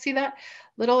 do you guys see that?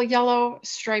 Little yellow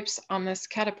stripes on this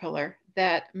caterpillar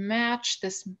that match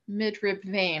this midrib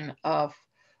vein of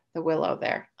the willow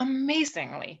there.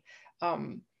 Amazingly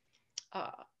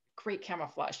great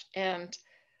camouflage. And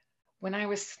when I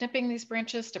was snipping these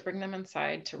branches to bring them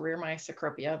inside to rear my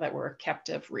Cecropia that were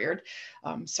captive reared,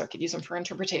 so I could use them for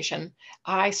interpretation,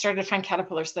 I started to find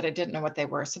caterpillars that I didn't know what they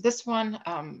were. So this one,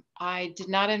 I did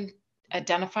not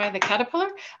identify the caterpillar.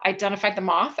 I identified the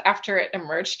moth after it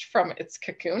emerged from its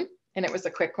cocoon, and it was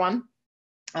a quick one.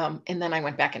 And then I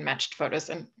went back and matched photos,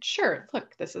 and sure,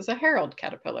 look, this is a herald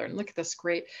caterpillar, and look at this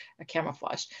great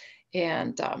camouflage.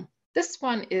 And this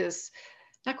one is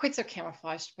not quite so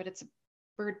camouflaged, but it's a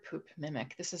bird poop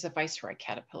mimic. This is a viceroy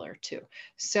caterpillar too.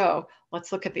 So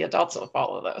let's look at the adults of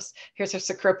all of those. Here's our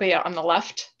Cecropia on the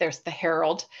left. There's the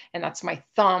herald, and that's my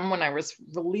thumb when I was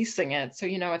releasing it. So,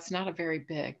 it's not a very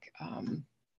big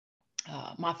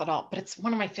moth at all, but it's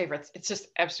one of my favorites. It's just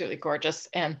absolutely gorgeous.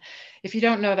 And if you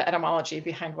don't know the etymology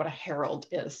behind what a herald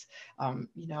is,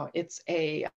 it's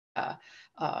a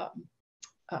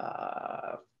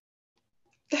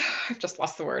I've just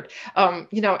lost the word.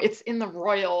 It's in the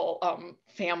royal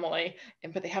family,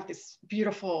 but they have these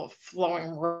beautiful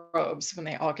flowing robes when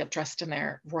they all get dressed in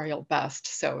their royal best.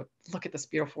 So look at this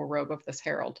beautiful robe of this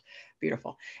herald.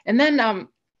 Beautiful. And then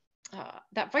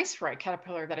that viceroy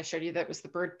caterpillar that I showed you, that was the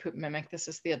bird poop mimic. This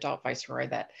is the adult viceroy,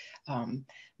 that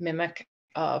mimic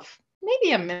of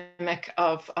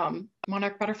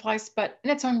monarch butterflies, but in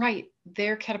its own right,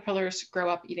 their caterpillars grow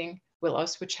up eating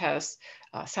willows, which has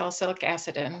salicylic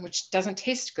acid in, which doesn't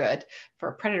taste good for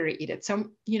a predator to eat it. So,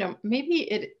 maybe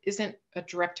it isn't a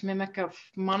direct mimic of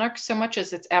monarch so much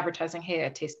as it's advertising, hey,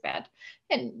 it tastes bad.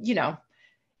 And,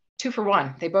 2 for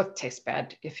 1, they both taste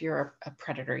bad. If you're a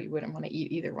predator, you wouldn't want to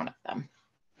eat either one of them.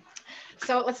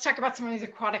 So let's talk about some of these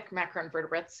aquatic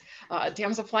macroinvertebrates.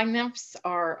 Damselfly nymphs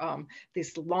are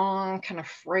these long, kind of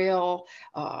frail,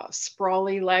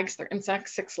 sprawly legs. They're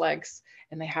insects, 6 legs,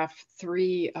 and they have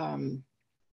 3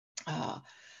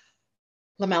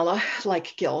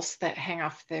 lamella-like gills that hang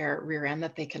off their rear end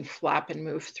that they can flap and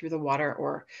move through the water,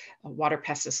 or water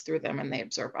passes through them and they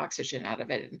absorb oxygen out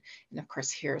of it. And of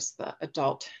course, here's the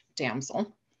adult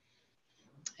damsel.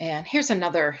 And here's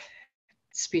another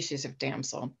species of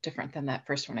damsel, different than that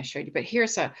first one I showed you. But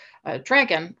here's a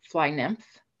dragonfly nymph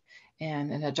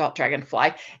and an adult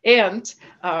dragonfly. And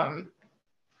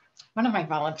one of my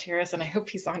volunteers, and I hope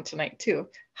he's on tonight too.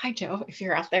 Hi, Joe, if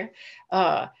you're out there.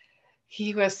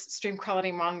 He was stream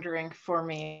quality monitoring for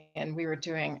me, and we were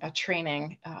doing a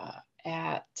training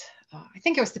at, I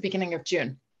think it was the beginning of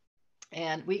June.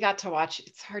 And we got to watch,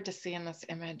 it's hard to see in this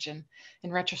image, and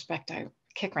in retrospect, I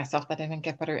kick myself that I didn't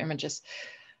get better images.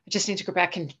 I just need to go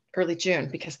back in early June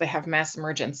because they have mass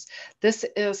emergence. This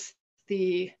is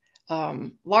the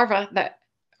larva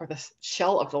or the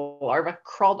shell of the larva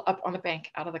crawled up on the bank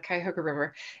out of the Cuyahoga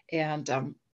River,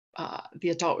 and the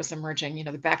adult was emerging.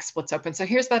 The back splits open. So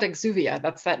here's that exuvia.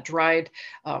 That's that dried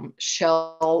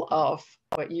shell of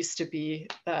what used to be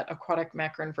that aquatic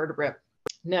macroinvertebrate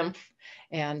nymph.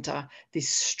 And these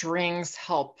strings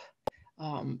help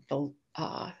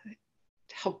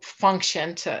help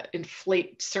function to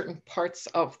inflate certain parts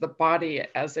of the body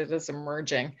as it is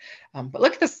emerging. But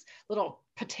look at this little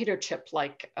potato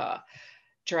chip-like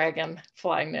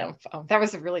dragonfly nymph. That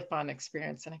was a really fun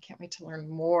experience, and I can't wait to learn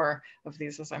more of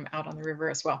these as I'm out on the river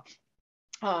as well.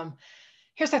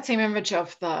 Here's that same image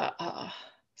of the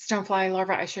stonefly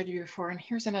larva I showed you before, and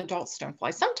here's an adult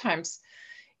stonefly. Sometimes,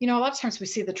 a lot of times we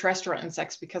see the terrestrial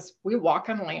insects because we walk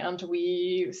on land,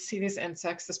 we see these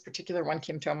insects. This particular one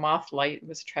came to a moth light,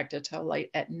 was attracted to a light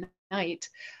at night.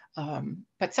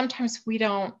 But sometimes we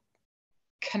don't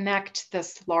connect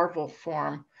this larval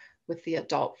form with the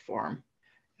adult form.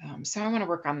 So I want to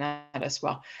work on that as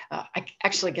well. I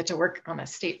actually get to work on a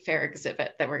state fair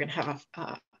exhibit that we're going to have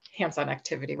a hands-on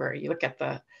activity where you look at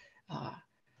the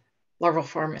larval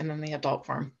form and then the adult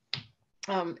form.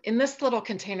 In this little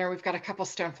container, we've got a couple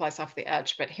stoneflies off the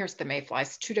edge, but here's the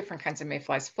mayflies, 2 different kinds of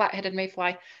mayflies. Flat-headed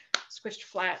mayfly, squished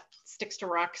flat, sticks to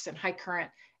rocks and high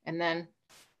current, and then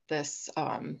this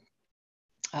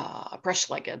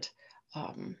brush-legged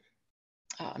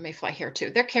mayfly here too.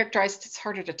 They're characterized, it's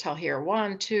harder to tell here,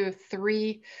 1, 2,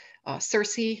 3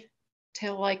 Circe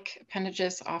tail-like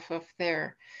appendages off of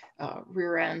their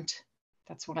rear end.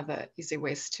 That's one of the easy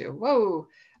ways to,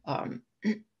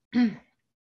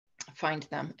 find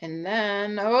them. And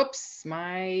then, oops,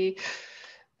 my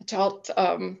adult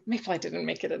mayfly didn't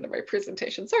make it into my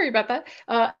presentation. Sorry about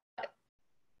that.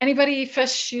 Anybody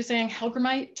fish using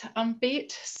hellgrammite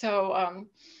bait? So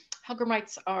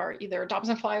hellgrammites are either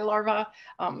dobsonfly larvae.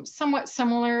 Somewhat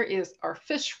similar are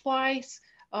fish flies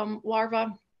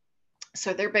larvae.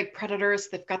 So they're big predators.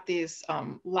 They've got these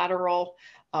lateral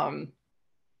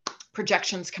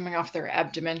projections coming off their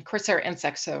abdomen. Of course, they're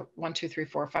insects. So 1, 2, 3,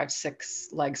 4, 5, 6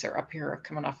 legs are up here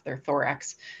coming off their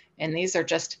thorax. And these are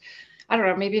just, I don't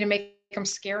know, maybe to make them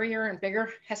scarier and bigger.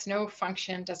 Has no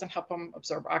function, doesn't help them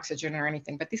absorb oxygen or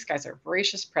anything. But these guys are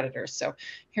voracious predators. So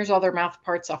here's all their mouth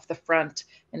parts off the front,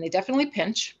 and they definitely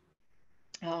pinch.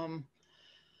 When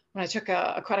I took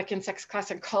an aquatic insects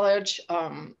class in college,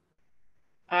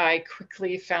 I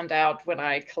quickly found out when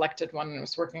I collected one and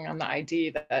was working on the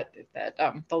ID that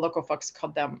the local folks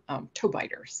called them toe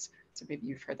biters. So maybe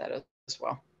you've heard that as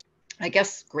well. I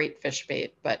guess great fish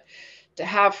bait, but to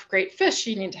have great fish,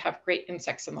 you need to have great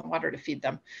insects in the water to feed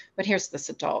them. But here's this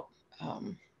adult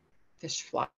fish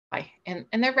fly, and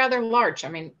they're rather large. I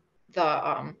mean,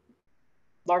 the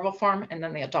larval form and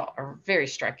then the adult are very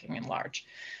striking and large.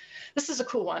 This is a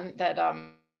cool one that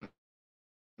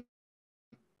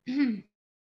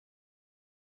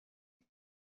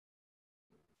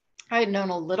I had known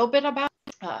a little bit about.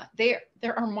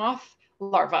 There are moth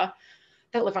larvae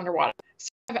that live underwater. So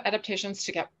they have adaptations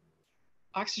to get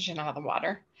oxygen out of the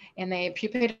water, and they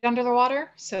pupate under the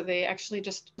water. So they actually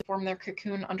just form their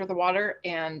cocoon under the water,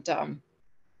 and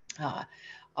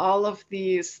all of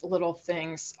these little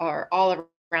things are all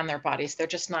around their bodies. They're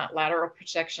just not lateral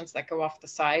projections that go off the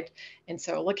side. And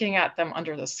so looking at them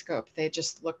under the scope, they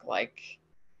just look like,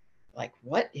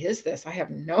 what is this? I have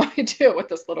no idea what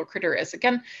this little critter is.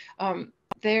 Again,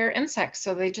 they're insects.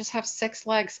 So they just have 6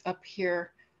 legs up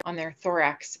here on their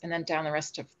thorax and then down the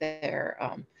rest of their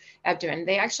abdomen.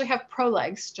 They actually have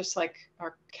prolegs, just like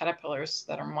our caterpillars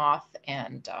that are moth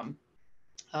and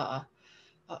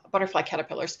butterfly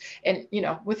caterpillars, and,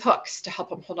 with hooks to help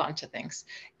them hold on to things.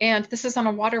 And this is on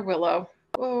a water willow.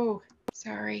 Oh,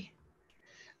 sorry.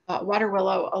 Water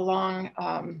willow along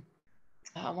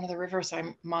one of the rivers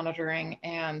I'm monitoring,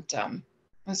 and I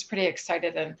was pretty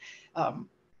excited. And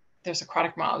there's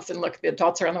aquatic moths, and look, the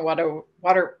adults are on the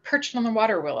water perched on the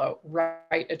water willow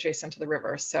right adjacent to the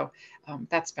river. So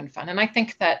that's been fun. And I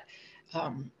think that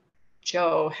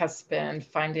Joe has been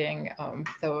finding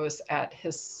those at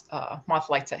his moth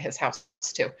lights at his house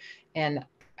too. And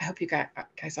I hope you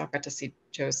guys all got to see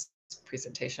Joe's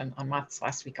presentation on moths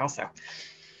last week also.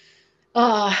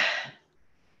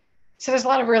 So there's a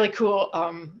lot of really cool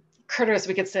critters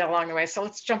we could see along the way. So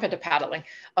let's jump into paddling.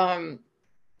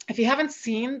 If you haven't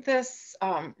seen this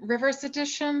Rivers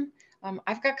edition,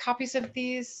 I've got copies of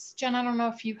these. Jen, I don't know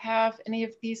if you have any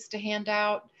of these to hand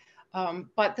out,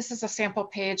 but this is a sample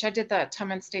page. I did the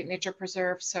Tummon State Nature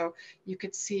Preserve, so you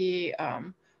could see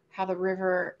how the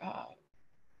river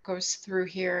goes through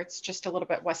here. It's just a little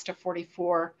bit west of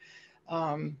 44.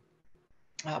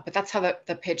 But that's how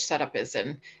the page setup is.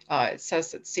 And it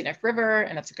says it's Scenic River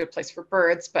and it's a good place for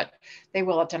birds, but they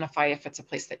will identify if it's a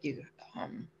place that you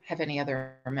have any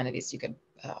other amenities. You could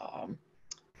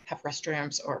have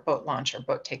restrooms or boat launch or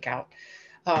boat takeout.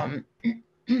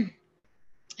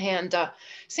 And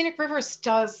Scenic Rivers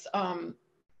does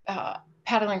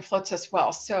paddling floats as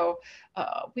well. So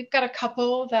we've got a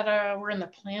couple that we're in the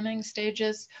planning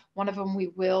stages. One of them we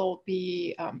will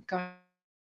be going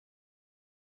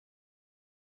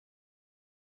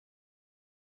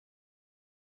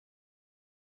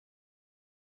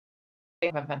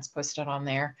events posted on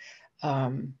there.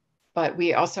 But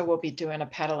we also will be doing a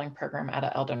paddling program out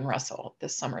of Eldon Russell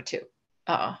this summer too.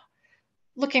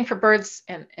 Looking for birds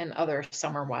and other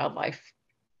summer wildlife.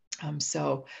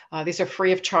 So these are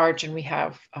free of charge, and we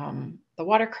have the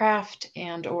watercraft,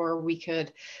 or we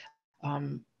could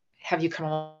have you come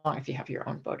along if you have your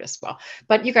own boat as well.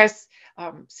 But you guys,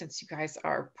 since you guys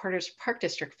are Portage Park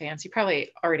District fans, you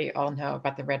probably already all know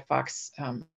about the Red Fox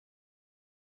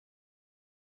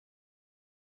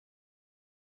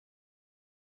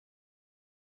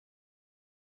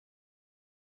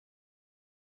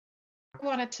I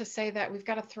wanted to say that we've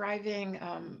got a thriving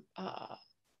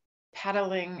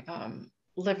paddling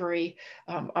livery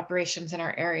operations in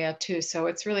our area too. So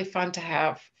it's really fun to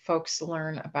have folks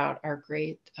learn about our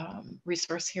great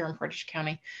resource here in Portage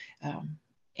County and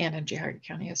in Geauga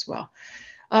County as well.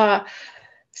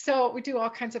 So we do all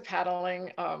kinds of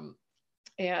paddling,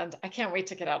 and I can't wait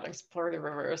to get out and explore the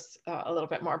rivers a little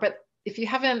bit more. But if you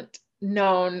haven't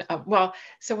known,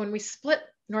 so when we split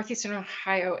Northeastern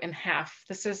Ohio in half,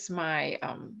 this is my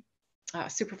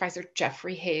supervisor,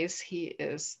 Jeffrey Hayes. He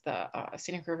is the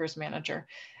Scenic Rivers manager.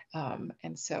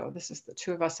 And so this is the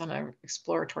two of us on an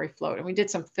exploratory float. And we did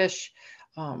some fish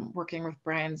working with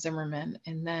Brian Zimmerman.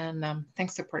 And then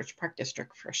thanks to Portage Park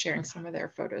District for sharing some of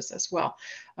their photos as well.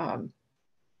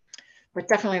 But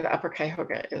definitely the Upper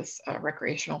Cuyahoga is a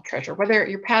recreational treasure, whether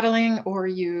you're paddling or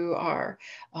you are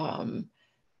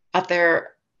out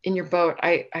there in your boat.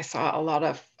 I saw a lot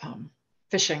of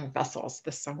fishing vessels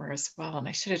this summer as well. And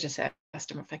I should have just asked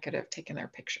them if I could have taken their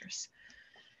pictures.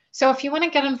 So if you want to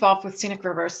get involved with Scenic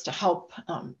Rivers to help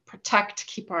protect,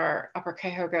 keep our Upper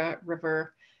Cuyahoga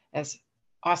River as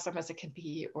awesome as it can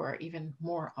be, or even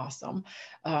more awesome,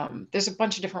 there's a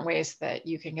bunch of different ways that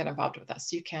you can get involved with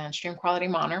us. You can stream quality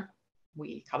monitor.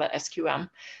 We call that SQM.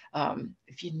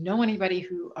 If you know anybody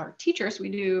who are teachers, we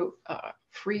do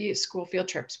free school field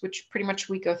trips, which pretty much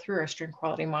we go through our stream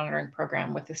quality monitoring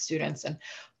program with the students and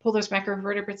pull those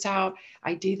macroinvertebrates out,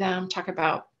 ID them, talk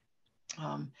about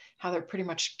how they're pretty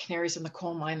much canaries in the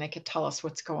coal mine. They could tell us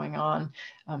what's going on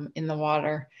in the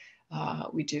water.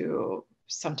 We do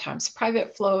sometimes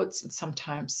private floats and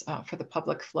sometimes for the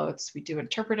public floats. We do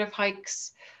interpretive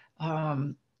hikes.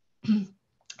 I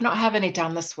don't have any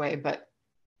down this way, but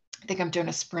I think I'm doing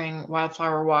a spring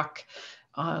wildflower walk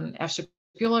on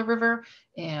Ashtabula River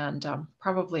and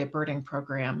probably a birding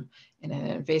program and an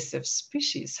invasive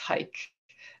species hike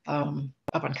up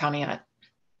on Conneaut.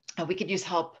 We could use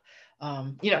help,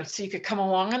 so you could come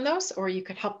along on those, or you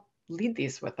could help lead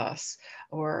these with us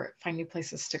or find new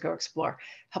places to go explore.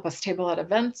 Help us table at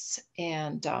events.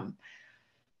 And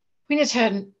we need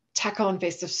to tackle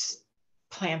invasive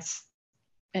plants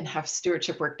and have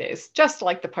stewardship work days, just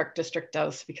like the Park District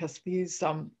does, because these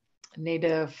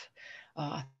native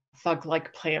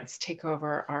thug-like plants take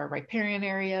over our riparian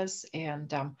areas.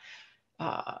 And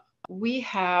we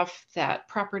have that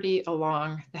property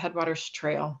along the Headwaters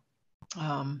Trail.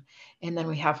 And then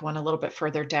we have one a little bit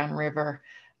further downriver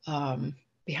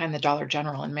behind the Dollar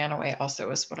General in Manaway also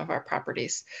is one of our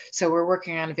properties. So we're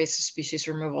working on invasive species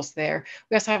removals there.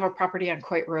 We also have a property on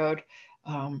Coit Road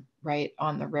right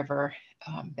on the river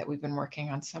that we've been working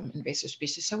on some invasive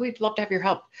species. So we'd love to have your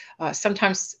help.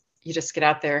 Sometimes you just get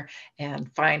out there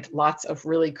and find lots of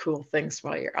really cool things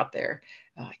while you're out there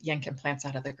yanking plants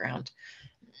out of the ground.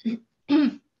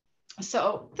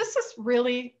 So this is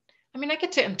really, I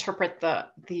get to interpret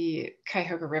the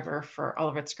Cuyahoga River for all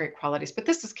of its great qualities, but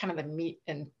this is kind of the meat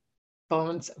and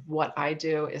bones of what I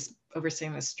do, is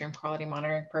overseeing the stream quality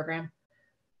monitoring program.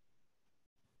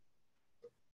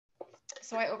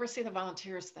 So I oversee the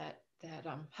volunteers that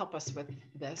help us with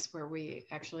this, where we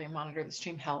actually monitor the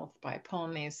stream health by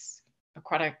pulling these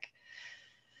aquatic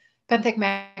benthic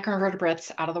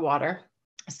macroinvertebrates out of the water.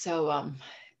 So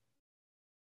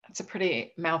it's a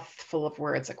pretty mouthful of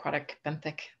words, aquatic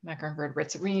benthic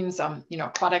macroinvertebrates. It means,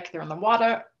 aquatic, they're in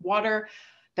the water.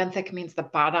 Benthic means the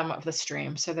bottom of the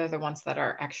stream. So they're the ones that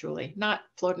are actually not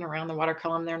floating around the water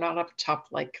column. They're not up top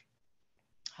like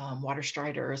water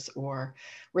striders or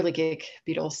whirligig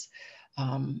beetles.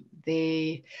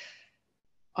 They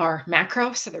are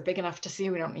macro, so they're big enough to see.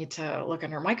 We don't need to look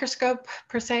under a microscope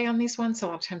per se on these ones. So a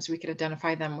lot of times we could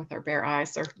identify them with our bare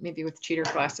eyes or maybe with cheater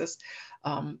glasses.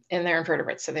 And they're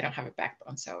invertebrates, so they don't have a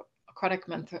backbone. So aquatic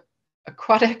benthic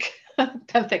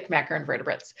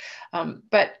macroinvertebrates.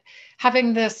 But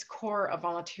having this core of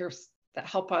volunteers that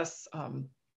help us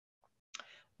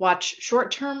watch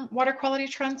short-term water quality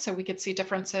trends, so we could see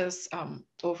differences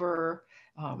over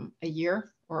a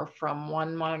year or from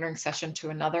one monitoring session to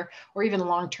another, or even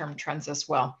long-term trends as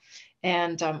well.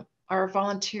 And our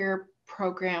volunteer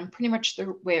program, pretty much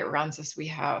the way it runs is we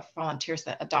have volunteers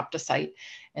that adopt a site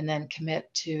and then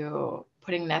commit to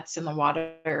putting nets in the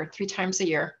water 3 times a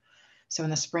year. So in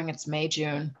the spring, it's May,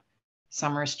 June,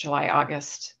 summer is July,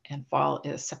 August, and fall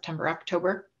is September,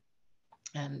 October.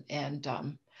 And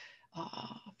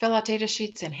fill out data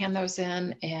sheets and hand those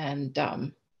in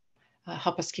and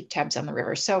help us keep tabs on the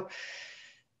river. So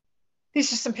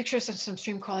these are some pictures of some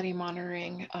stream quality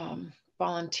monitoring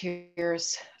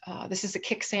volunteers. This is a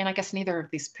kick seine. I guess neither of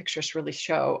these pictures really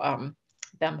show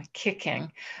them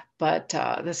kicking, but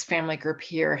this family group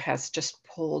here has just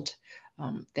pulled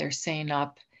their seine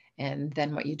up. And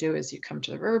then what you do is you come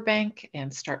to the riverbank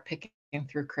and start picking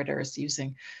through critters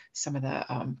using some of the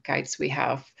guides we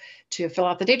have to fill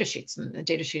out the data sheets. And the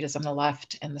data sheet is on the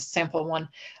left, and the sample one,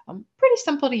 pretty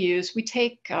simple to use. We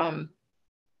take some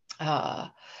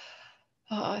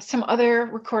other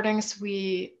recordings.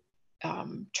 We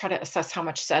try to assess how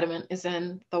much sediment is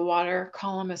in the water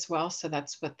column as well. So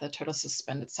that's what the total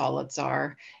suspended solids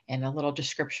are, and a little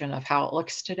description of how it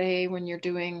looks today when you're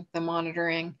doing the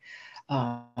monitoring.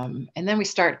 And then we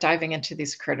start diving into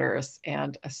these critters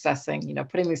and assessing,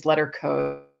 putting these letter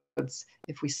codes.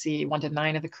 If we see 1 to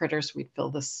 9 of the critters, we'd fill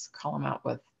this column out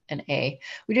with an A.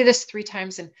 We do this 3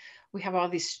 times, and we have all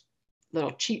these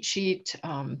little cheat sheet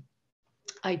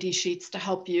ID sheets to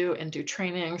help you and do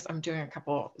trainings. I'm doing a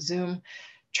couple Zoom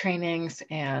trainings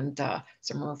and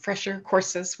some refresher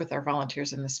courses with our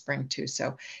volunteers in the spring too.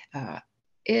 So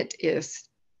it is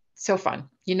so fun.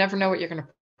 You never know what you're going to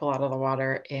pull out of the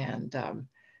water, and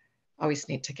always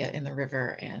neat to get in the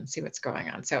river and see what's going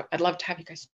on. So I'd love to have you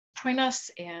guys join us,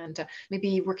 and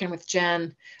maybe working with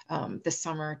Jen this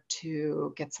summer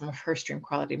to get some of her stream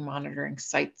quality monitoring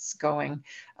sites going,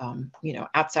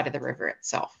 outside of the river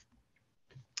itself.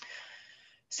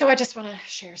 So I just want to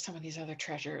share some of these other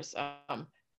treasures.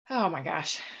 Oh my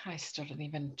gosh, I still didn't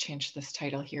even change this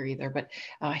title here either, but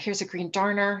here's a green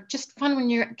darner. Just fun when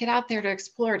you get out there to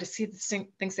explore, to see the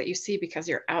things that you see because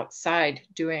you're outside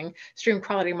doing stream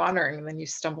quality monitoring, and then you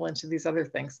stumble into these other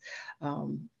things.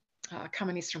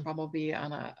 Common eastern bumblebee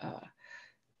on a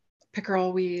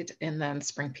pickerel weed, and then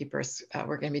spring peepers.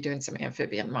 We're going to be doing some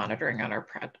amphibian monitoring on our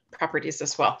properties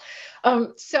as well.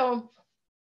 So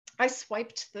I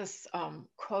swiped this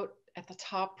quote at the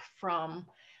top from,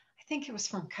 I think it was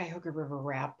from Cuyahoga River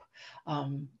Rap,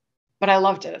 but I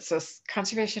loved it. It says,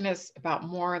 conservation is about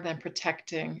more than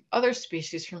protecting other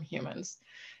species from humans.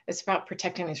 It's about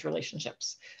protecting these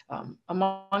relationships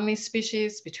among these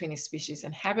species, between these species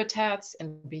and habitats,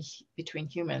 and between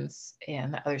humans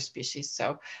and the other species.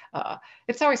 So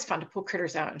it's always fun to pull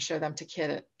critters out and show them to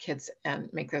kids and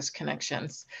make those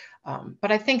connections.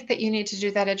 But I think that you need to do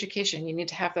that education. You need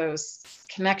to have those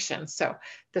connections. So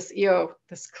this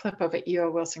clip of an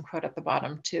E.O. Wilson quote at the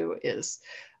bottom too is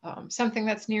something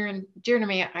that's near and dear to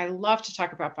me. I love to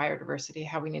talk about biodiversity,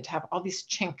 how we need to have all these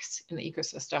chinks in the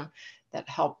ecosystem that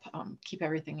help keep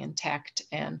everything intact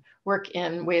and work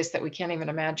in ways that we can't even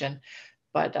imagine.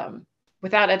 But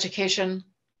without education,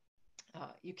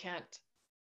 you can't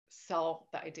sell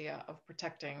the idea of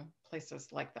protecting places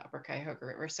like the Upper Cuyahoga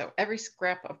River. So every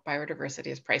scrap of biodiversity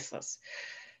is priceless,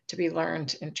 to be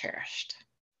learned and cherished.